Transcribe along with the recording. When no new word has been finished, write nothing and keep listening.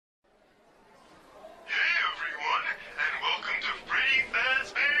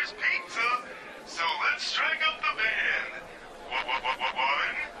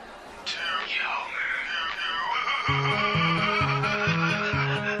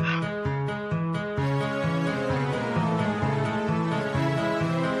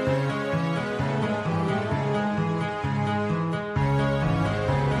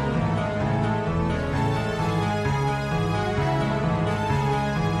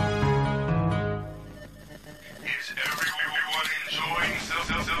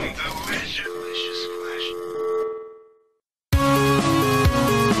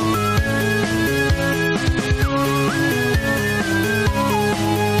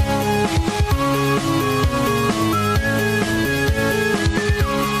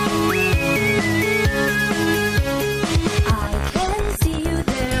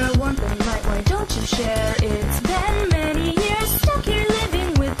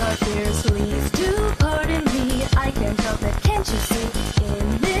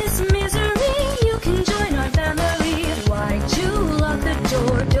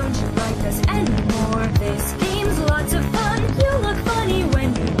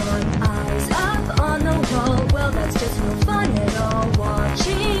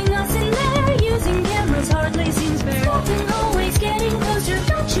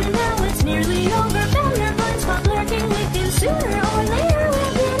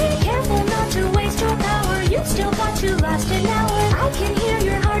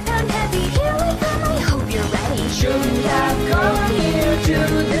shouldn't have come here to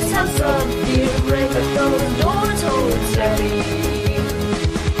this house of fear. Break up those doors, hold steady.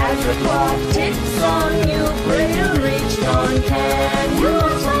 As the clock ticks on you, pray to reach on. Can you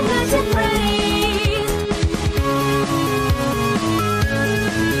find us at Freddy's?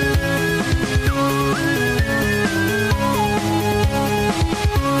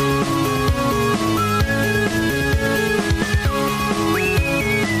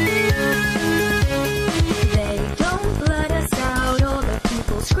 They don't let us out, all the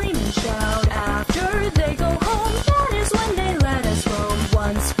people scream and shout. After they go home, that is when they let us roam.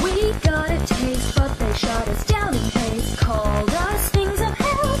 Once we got a taste, but they shot us down in haste. Called us things of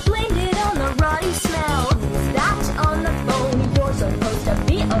hell, blamed it on the rotty smell. Who's that on the phone? You're supposed to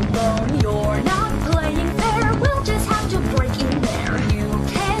be alone. You're not playing fair, we'll just have to break in there. You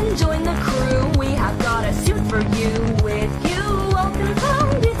can join the crew, we have got a suit for you. With you all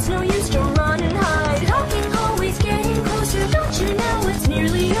confirmed, it's no use to run and hide. Talking always getting closer, don't you know it's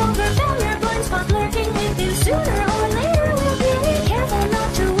nearly over? Found your blind spot lurking with you. Sooner or later we'll be careful not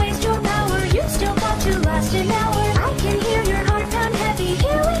to waste your power. You still got to last an hour. I can hear your heart pound heavy.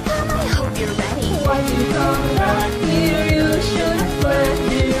 Here we come, I hope you're ready. Why'd you come back here? You should have fled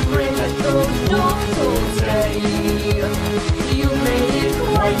here. Break at those doors, hold steady. You made it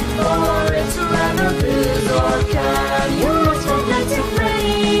quite far, it's rather bizarre. Can you spend nights at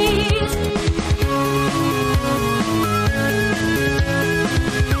Freddy's?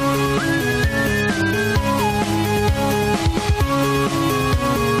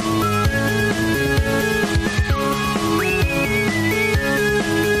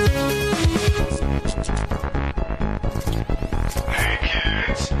 Hey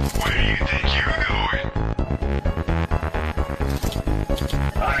kids, where do you think you're going?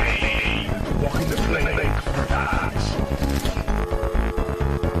 I'm walking the plank for that.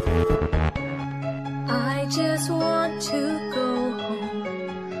 I just want to go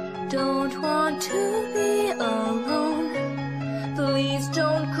home. Don't want to be alone. Please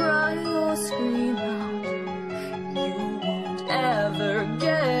don't cry or scream out. You won't ever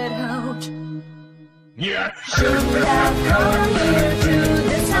get out. Yeah. Shouldn't have come here to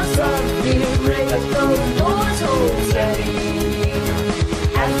this house of fear. Break up those doors, hold steady.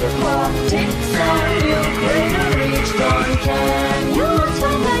 As the clock ticks on you, pray to reach dawn. Can you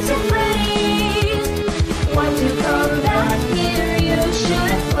find us at Freddy's? Why'd you come back here? You should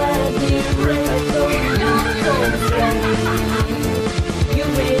have fled here. Break up those doors, hold steady. You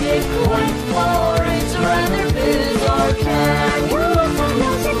made it quite far, it's rather bizarre. Can you find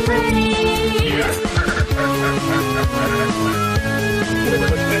us at Freddy's?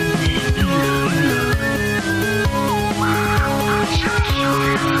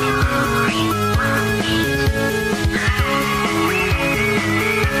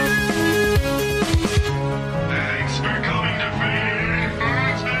 Thanks for coming to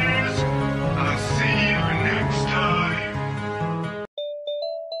Freddy's. I'll see you next time.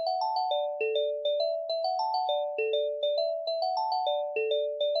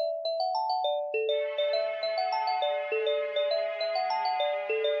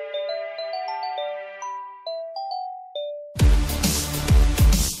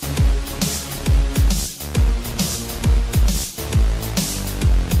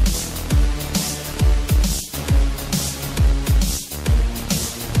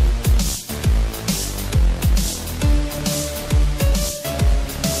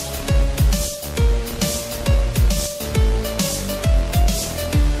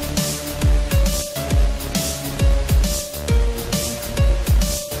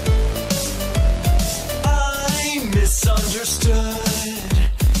 Misunderstood.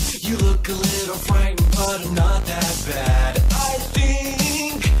 You look a little frightened, but I'm not that bad. I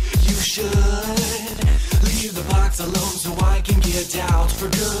think you should leave the box alone so I can get out for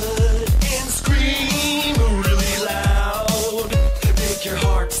good and scream really loud. Make your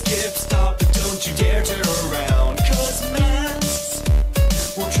heart skip, stop, but don't you dare turn around. 'Cause masks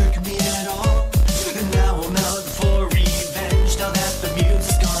won't trick me at all. And now I'm out for revenge now that the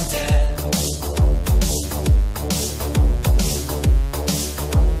music's gone dead.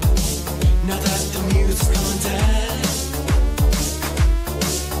 Now that the music's gone dead.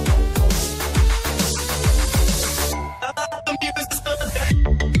 The music's gone dead.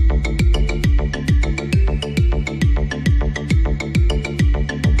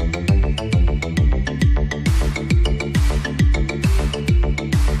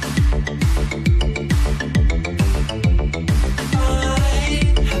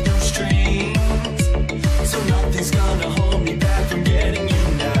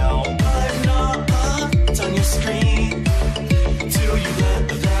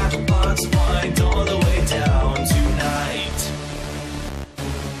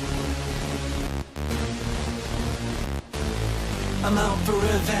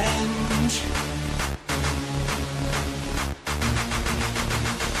 revenge.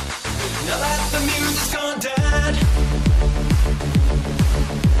 Now that the music's gone dead,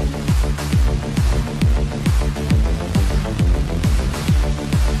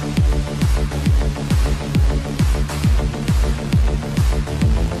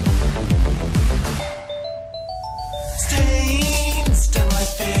 stains down my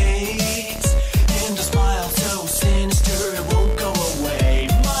face, and a smile so sinister it won't go away.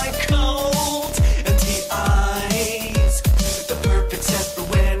 My cold, empty eyes, the perfect set for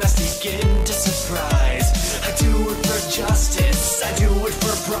when I sneak into surprise. I do it for justice, I do it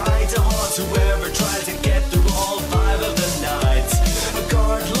for pride, to haunt whoever tries to get through all 5 of the nights. A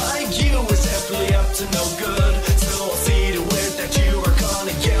guard like you is definitely up to no good, so I'll see to it that you are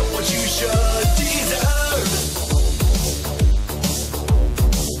gonna get what you should deserve.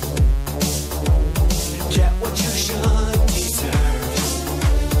 Get what you should deserve.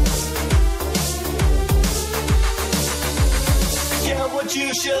 Get what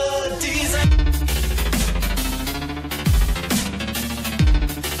you should deserve.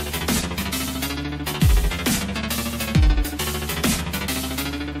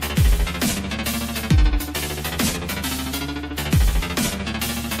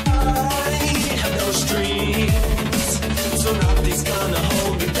 Strings, so nothing's gonna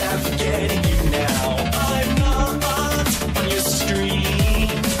hold me back from getting you now. I'm not on your stream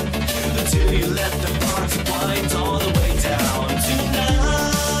until you let the box wind all the way down tonight.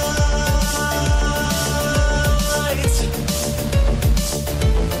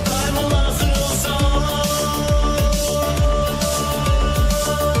 I'm a lost little soul.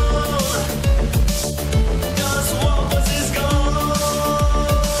 Just what was is gone.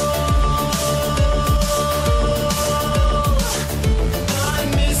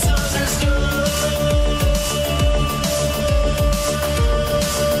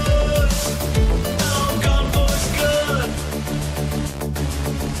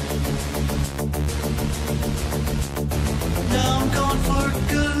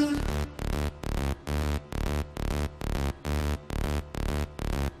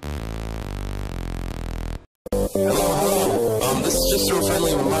 This is just a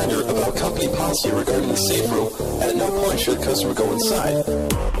friendly reminder about company policy regarding the safe room. At no point should the customer go inside.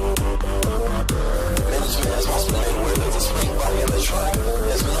 Management has also been made aware that the spring body on the truck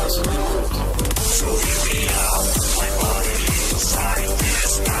has been also removed. So hear me out, my body inside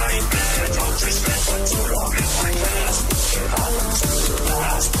this nightmare. Don't respect for too long in my past. You're not to the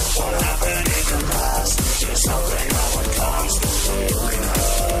past. What happened in the past is something that would comes between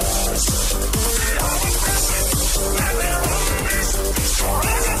us. I'm aggressive, and they're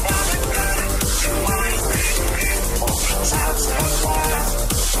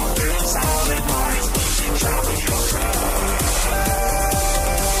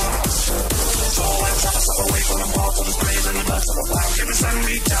send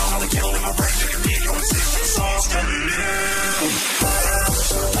me down, I'll kill in my brain, take a beat, go and see the sauce coming in.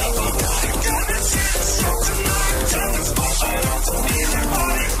 So tonight, tell us what I don't believe in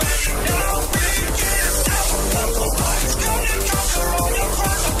body, baby, now we get down. Local bodies, come and conquer all your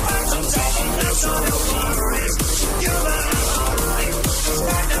crimes and crimes, and tell them there's a real glory. You better hurry, cause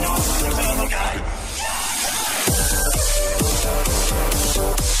back and off with the fellow guy.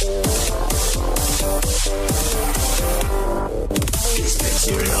 These things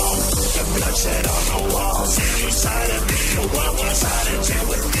you know, the bloodshed on the walls, inside of me, what was I to do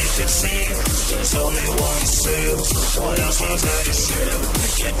with me to see? There's only one suit, what else was I to shoot?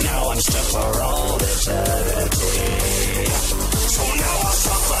 Yet now I'm stuck for all eternity. So now I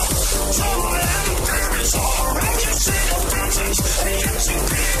suffer, so I am is all around you, see the mountains, and yet to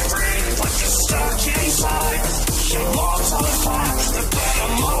be free, but you're stuck inside. Your walls on fire, the better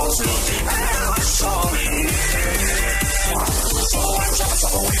mold to the air, it's all in here. So I'm trying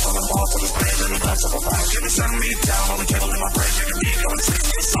myself away from the ball, from the brain, and the back of a back. Give me, send me down, on the kettle in my brain, make a beat, go and see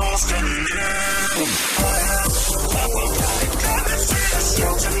the sauce coming in. I am level guy, got to see the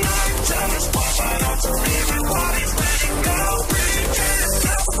show tonight.